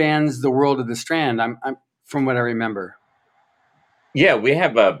expands the world of the Strand. I'm from what I remember. Yeah, we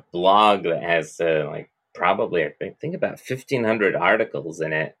have a blog that has probably I think about 1,500 articles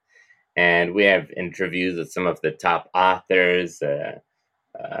in it, and we have interviews with some of the top authors,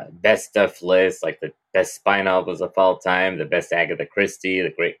 best stuff lists, like the best spy novels of all time, the best Agatha Christie, the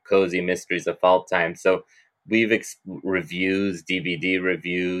great cozy mysteries of all time. So we've reviews, DVD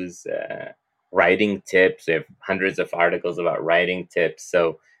reviews, writing tips. We have hundreds of articles about writing tips.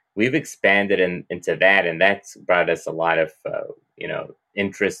 So we've expanded into that, and that's brought us a lot of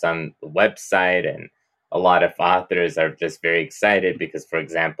interest on the website, and a lot of authors are just very excited because, for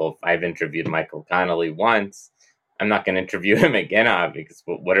example, if I've interviewed Michael Connelly once, I'm not going to interview him again, because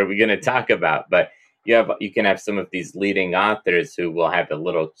what are we going to talk about? But you can have some of these leading authors who will have a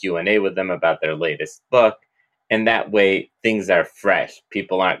little Q&A with them about their latest book, and that way things are fresh.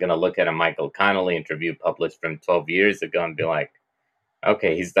 People aren't going to look at a Michael Connelly interview published from 12 years ago and be like,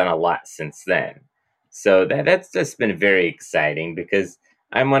 okay, he's done a lot since then. So that's just been very exciting, because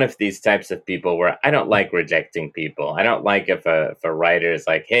I'm one of these types of people where I don't like rejecting people. I don't like if a writer is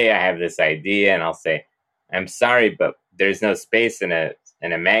like, hey, I have this idea, and I'll say, I'm sorry, but there's no space in a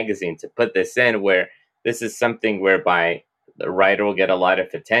magazine to put this in, where this is something whereby the writer will get a lot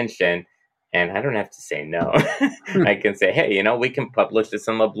of attention, and I don't have to say no. I can say, hey, we can publish this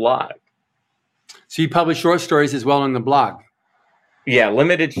on the blog. So you publish short stories as well on the blog? Yeah,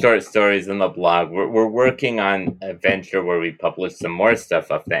 limited short stories on the blog. We're working on a venture where we publish some more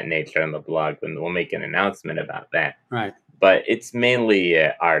stuff of that nature on the blog, and we'll make an announcement about that. Right. But it's mainly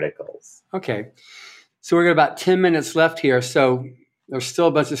articles. Okay. So we've got about 10 minutes left here. So there's still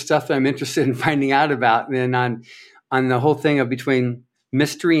a bunch of stuff that I'm interested in finding out about. And then on the whole thing of between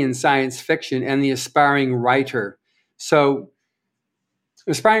mystery and science fiction and the aspiring writer. So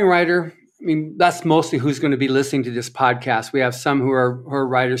aspiring writer, I mean, that's mostly who's going to be listening to this podcast. We have some who are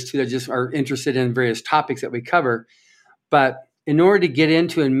writers too that just are interested in various topics that we cover. But in order to get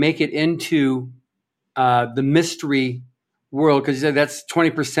into and make it into the mystery world, because you said that's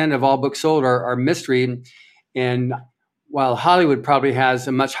 20% of all books sold are mystery, and while Hollywood probably has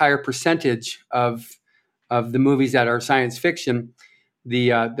a much higher percentage of the movies that are science fiction,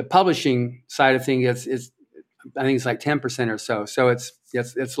 the publishing side of things is I think it's like 10% or so. So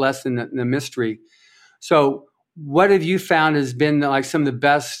it's less than the mystery. So what have you found has been like some of the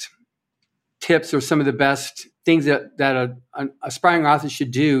best tips or some of the best things that an aspiring author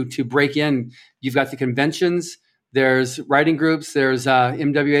should do to break in? You've got the conventions, there's writing groups, there's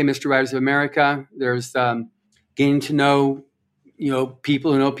MWA, Mystery Writers of America, there's getting to know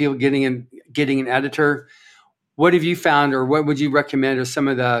people who know people, getting an editor. What have you found, or what would you recommend are some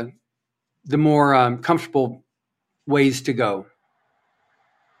of the more comfortable ways to go?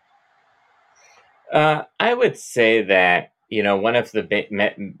 I would say that, one of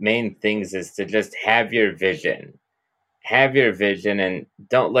the main things is to just have your vision. Have your vision, and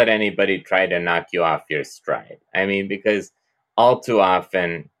don't let anybody try to knock you off your stride. I mean, because all too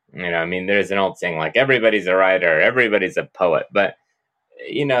often, there's an old saying like, everybody's a writer, everybody's a poet. But,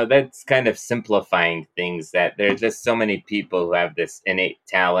 that's kind of simplifying things, that there are just so many people who have this innate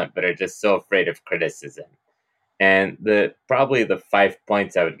talent, but are just so afraid of criticism. And probably the 5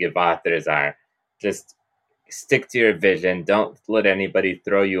 points I would give authors are, just stick to your vision. Don't let anybody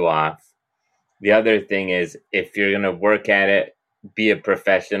throw you off. The other thing is, if you're going to work at it, be a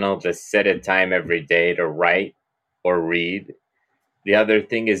professional. Just set a time every day to write or read. The other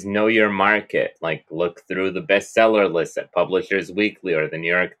thing is, know your market. Like, look through the bestseller list at Publishers Weekly or the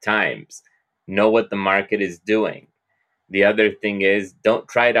New York Times. Know what the market is doing. The other thing is, don't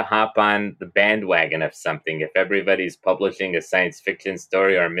try to hop on the bandwagon of something. If everybody's publishing a science fiction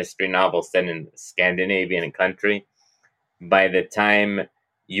story or a mystery novel set in a Scandinavian country, by the time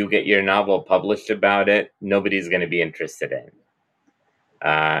you get your novel published about it, nobody's going to be interested in.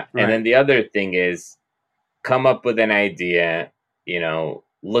 Right. And then the other thing is, come up with an idea,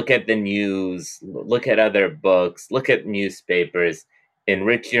 look at the news, look at other books, look at newspapers,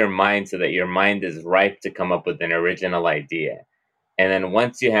 enrich your mind so that your mind is ripe to come up with an original idea. And then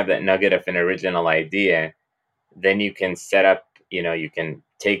once you have that nugget of an original idea, then you can set up, you can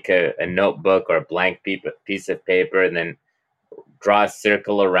take a notebook or a blank piece of paper and then draw a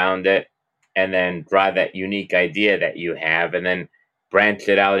circle around it, and then draw that unique idea that you have, and then branch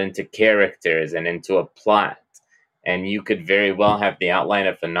it out into characters and into a plot. And you could very well have the outline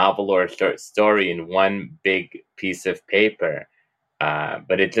of a novel or a short story in one big piece of paper.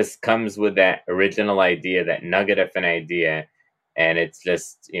 But it just comes with that original idea, that nugget of an idea, and it's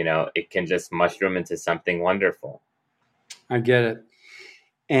just, it can just mushroom into something wonderful. I get it.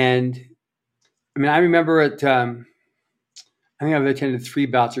 And I mean, I remember I think I've attended 3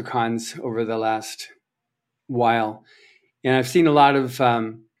 BoucherCons over the last while, and I've seen a lot of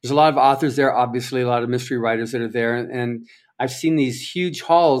there's a lot of authors there, obviously a lot of mystery writers that are there, and I've seen these huge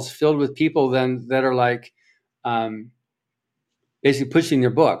halls filled with people then that are like basically pushing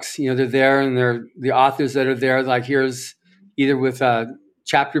their books. You know, they're there, and they're the authors that are there. Like here's either with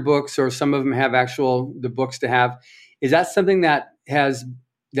chapter books, or some of them have the books to have. Is that something that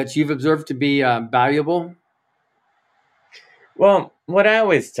you've observed to be valuable? Well, what I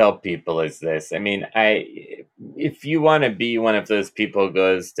always tell people is this. I mean, if you want to be one of those people who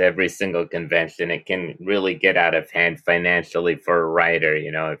goes to every single convention, it can really get out of hand financially for a writer.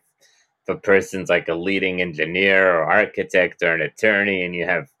 You know, if a person's like a leading engineer or architect or an attorney, and you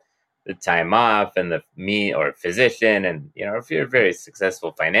have the time off and or a physician, and you know, if you're very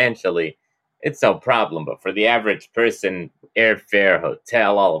successful financially, it's no problem. But for the average person, airfare,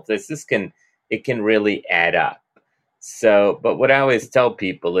 hotel, all of this, it can really add up. So, but what I always tell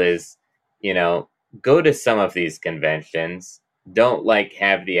people is, you know, go to some of these conventions. Don't like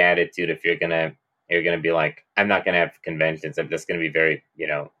have the attitude if you're gonna be like, I'm not gonna have conventions. I'm just gonna be very, you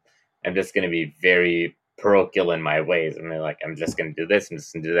know, I'm just gonna be very parochial in my ways. I'm like, I'm just gonna do this. I'm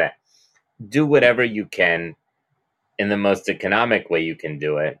just gonna do that. Do whatever you can in the most economic way you can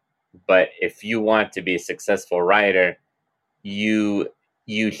do it. But if you want to be a successful writer, you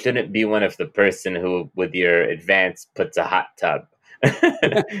shouldn't be one of the person who, with your advance, puts a hot tub,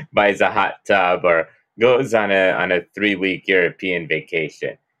 buys a hot tub, or goes on a 3-week European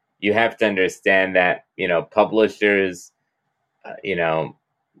vacation. You have to understand that, you know, publishers, you know,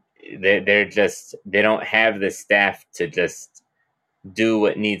 they don't have the staff to just do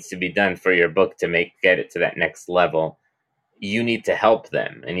what needs to be done for your book to get it to that next level. You need to help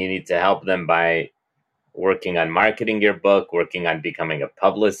them, and you need to help them by working on marketing your book, working on becoming a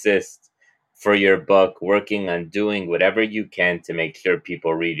publicist for your book, working on doing whatever you can to make sure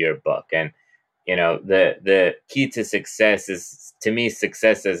people read your book. And, you know, the key to success is, to me,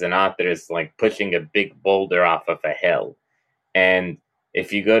 success as an author is like pushing a big boulder off of a hill. And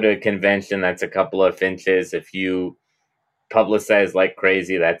if you go to a convention, that's a couple of inches. If you publicize like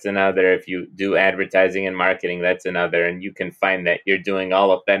crazy, that's another. If you do advertising and marketing, that's another. And you can find that you're doing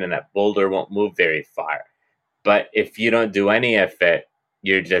all of that and that boulder won't move very far. But if you don't do any of it,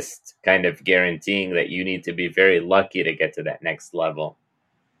 you're just kind of guaranteeing that you need to be very lucky to get to that next level.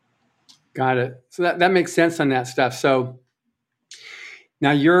 Got it. So that makes sense on that stuff. So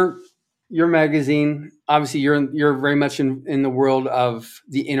now your magazine, obviously you're very much in the world of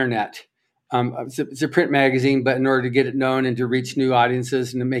the internet. It's a print magazine, but in order to get it known and to reach new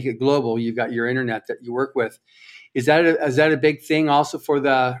audiences and to make it global, you've got your internet that you work with. Is that a big thing also for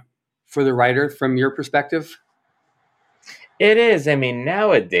the writer from your perspective? It is. I mean,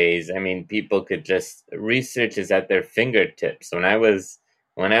 nowadays, people could just research is at their fingertips. When I was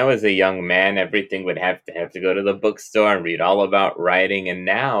a young man, everything would have to go to the bookstore and read all about writing. And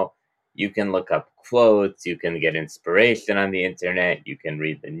now you can look up quotes, you can get inspiration on the internet, you can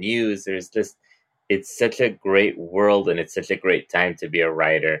read the news. It's such a great world, and it's such a great time to be a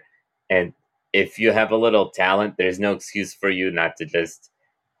writer. And if you have a little talent, there's no excuse for you not to just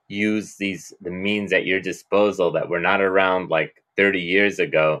use the means at your disposal that were not around like 30 years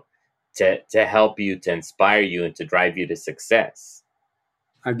ago to help you, to inspire you, and to drive you to success.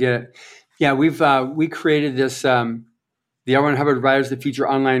 I get it. Yeah, we created this the L. Ron Hubbard Writers of the Future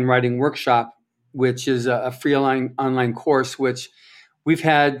online writing workshop, which is a free online course, which we've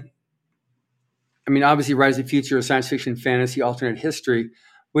had. I mean, obviously, Writers of the Future is science fiction, fantasy, alternate history.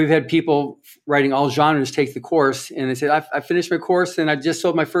 We've had people writing all genres take the course, and they said, I finished my course, and I just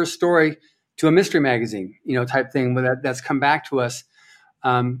sold my first story to a mystery magazine, you know, type thing. But that's come back to us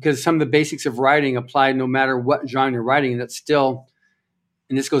because some of the basics of writing apply no matter what genre you're writing. That's still,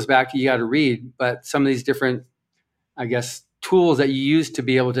 and this goes back to you got to read, but some of these different, I guess, tools that you use to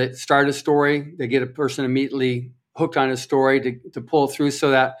be able to start a story, to get a person immediately hooked on a story, to pull through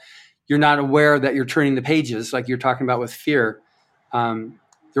so that you're not aware that you're turning the pages like you're talking about with fear.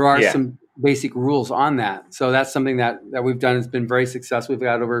 There are some basic rules on that. So that's something that we've done. Has been very successful. We've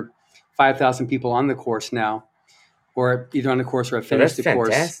got over 5,000 people on the course now, or either on the course or have finished the course.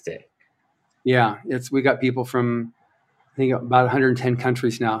 That's fantastic. Yeah, we got people from, I think, about 110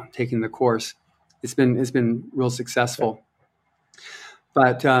 countries now taking the course. It's been real successful.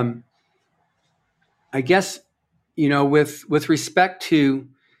 But I guess, you know, with respect to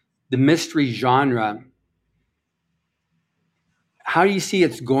the mystery genre, how do you see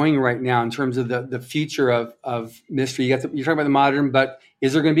it's going right now in terms of the future of mystery? You're talking about the modern, but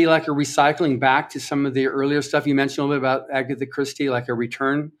is there going to be like a recycling back to some of the earlier stuff? You mentioned a little bit about Agatha Christie, like a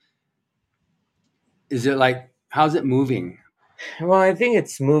return. Is it like, how's it moving? Well, I think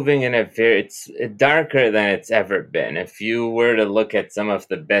it's moving in it's darker than it's ever been. If you were to look at some of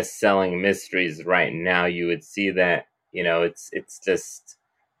the best-selling mysteries right now, you would see that, it's just,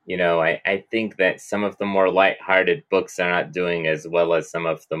 I think that some of the more lighthearted books are not doing as well as some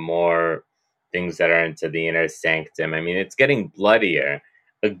of the more things that are into the inner sanctum. I mean, it's getting bloodier.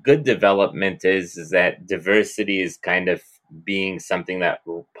 A good development is that diversity is kind of being something that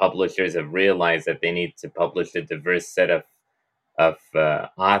publishers have realized that they need to publish a diverse set of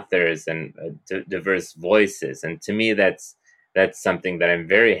authors and diverse voices. And to me, that's something that I'm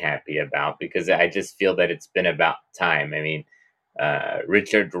very happy about, because I just feel that it's been about time. I mean,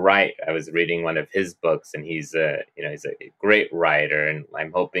 Richard Wright, I was reading one of his books, and he's a great writer, and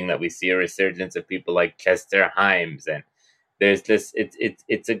I'm hoping that we see a resurgence of people like Chester Himes. And there's this,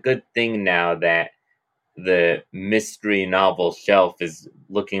 it's a good thing now that the mystery novel shelf is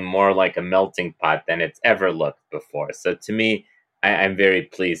looking more like a melting pot than it's ever looked before. So to me, I'm very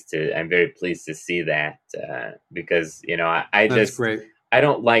pleased to see that, because I That's just great. I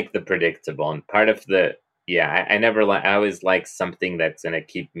don't like the predictable, and part of the I always like something that's gonna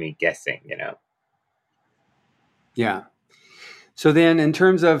keep me guessing. Yeah. So then, in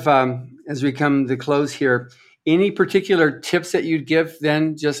terms of as we come to close here, any particular tips that you'd give?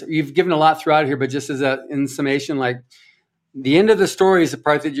 Then, just you've given a lot throughout here, but just as in summation, like the end of the story is the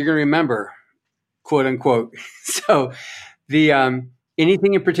part that you're going to remember, quote unquote. So, the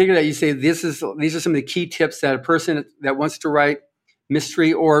anything in particular that you say these are some of the key tips that a person that wants to write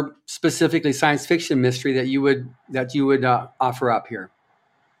mystery, or specifically science fiction mystery, that you would offer up here?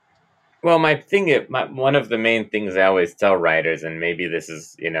 Well, one of the main things I always tell writers, and maybe this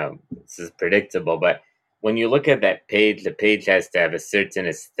is predictable, but when you look at that page, the page has to have a certain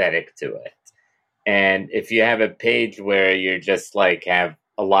aesthetic to it. And if you have a page where you're just like have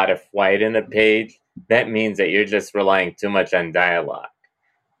a lot of white in a page, that means that you're just relying too much on dialogue.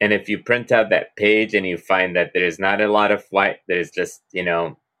 And if you print out that page and you find that there's not a lot of white, there's just,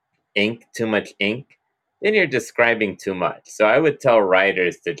 ink, too much ink, then you're describing too much. So I would tell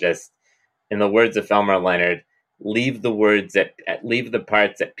writers to just, in the words of Elmer Leonard, leave the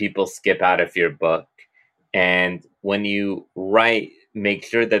parts that people skip out of your book. And when you write, make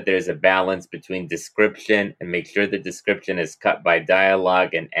sure that there's a balance between description, and make sure the description is cut by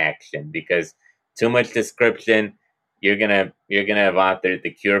dialogue and action, because too much description, you're gonna have authored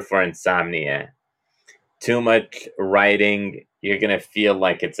The Cure for Insomnia. Too much writing, you're gonna feel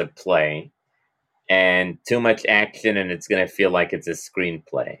like it's a play, and too much action, and it's gonna feel like it's a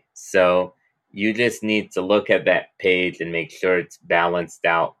screenplay. So you just need to look at that page and make sure it's balanced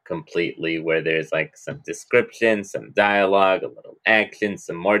out completely, where there's like some description, some dialogue, a little action,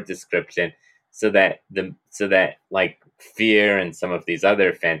 some more description, so that like Fear and some of these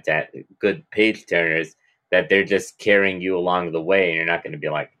other fantastic good page turners, that they're just carrying you along the way, and you're not going to be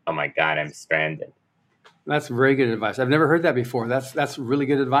like, oh my God, I'm stranded. That's very good advice. I've never heard that before. That's really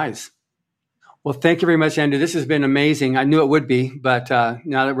good advice. Well, thank you very much, Andrew. This has been amazing. I knew it would be, but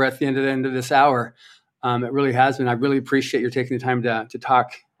now that we're at the end of this hour, it really has been. I really appreciate your taking the time to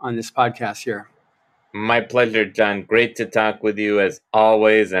talk on this podcast here. My pleasure, John. Great to talk with you as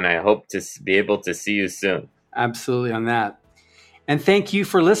always, and I hope to be able to see you soon. Absolutely on that. And thank you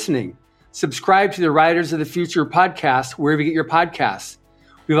for listening. Subscribe to the Writers of the Future podcast wherever you get your podcasts.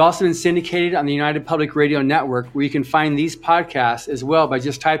 We've also been syndicated on the United Public Radio Network, where you can find these podcasts as well by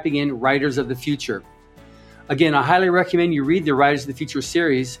just typing in Writers of the Future. Again, I highly recommend you read the Writers of the Future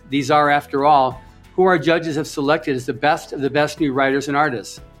series. These are, after all, who our judges have selected as the best of the best new writers and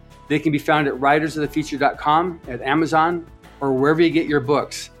artists. They can be found at writersofthefuture.com, at Amazon, or wherever you get your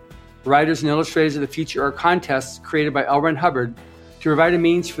books. Writers and Illustrators of the Future are contests created by L. Ron Hubbard to provide a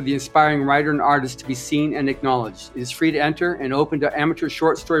means for the inspiring writer and artist to be seen and acknowledged. It is free to enter and open to amateur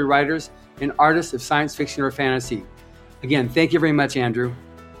short story writers and artists of science fiction or fantasy. Again, thank you very much, Andrew.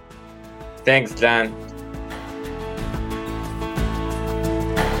 Thanks, John.